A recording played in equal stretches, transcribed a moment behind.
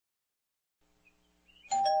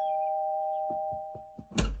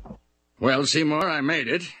Well, Seymour, I made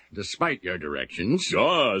it, despite your directions.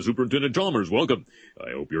 Ah, Superintendent Chalmers, welcome.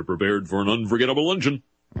 I hope you're prepared for an unforgettable luncheon.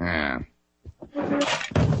 Yeah.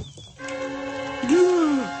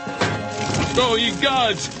 Oh, ye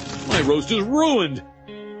gods! My roast is ruined!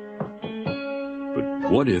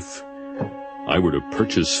 But what if I were to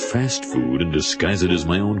purchase fast food and disguise it as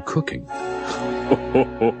my own cooking?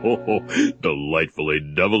 Delightfully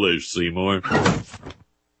devilish, Seymour.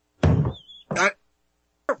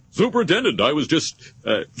 Superintendent, I was just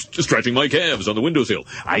stretching my calves on the windowsill.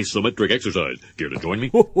 Isometric exercise. Care to join me?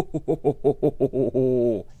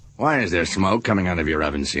 Why is there smoke coming out of your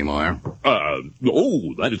oven, Seymour? Oh,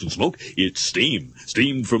 that isn't smoke. It's steam.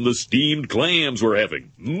 Steam from the steamed clams we're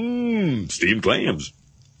having. Steamed clams.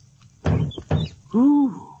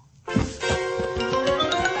 Ooh.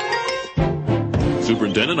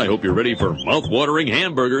 Superintendent, I hope you're ready for mouth-watering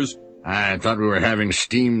hamburgers. I thought we were having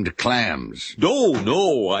steamed clams.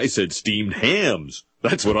 No, I said steamed hams.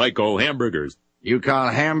 That's what I call hamburgers. You call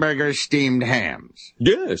hamburgers steamed hams?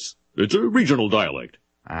 Yes, it's a regional dialect.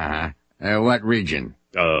 What region?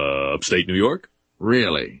 Upstate New York?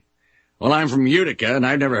 Really? Well, I'm from Utica, and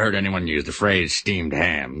I've never heard anyone use the phrase steamed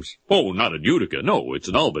hams. Oh, not in Utica. No, it's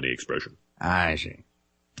an Albany expression. I see.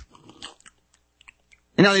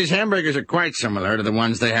 You know, these hamburgers are quite similar to the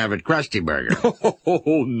ones they have at Krusty Burger.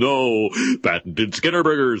 Oh, no. Patented Skinner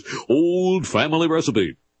Burgers. Old family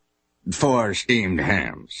recipe. For steamed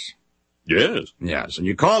hams. Yes. Yes, and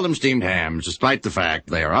you call them steamed hams despite the fact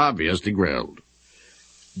they are obviously grilled.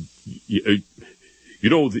 You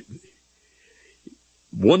know,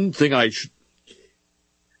 one thing I should...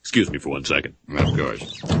 Excuse me for 1 second. Of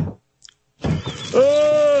course.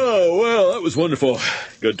 Oh, well, that was wonderful.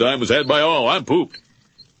 Good time was had by all. I'm pooped.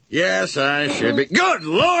 Yes, I should be. Good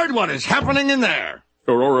Lord, what is happening in there?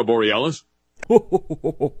 Aurora Borealis? Aurora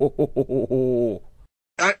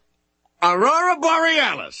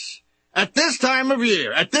Borealis. At this time of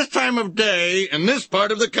year, at this time of day, in this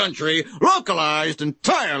part of the country, localized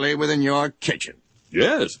entirely within your kitchen.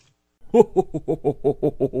 Yes. May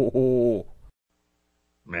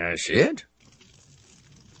I see it?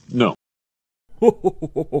 Seymour! No.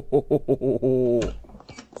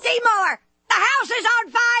 The house is on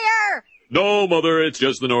fire! No, Mother, it's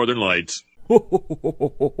just the Northern Lights.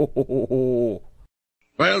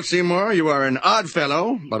 Well, Seymour, you are an odd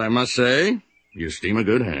fellow, but I must say, you steam a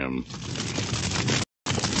good ham.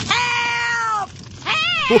 Help!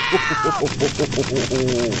 Help!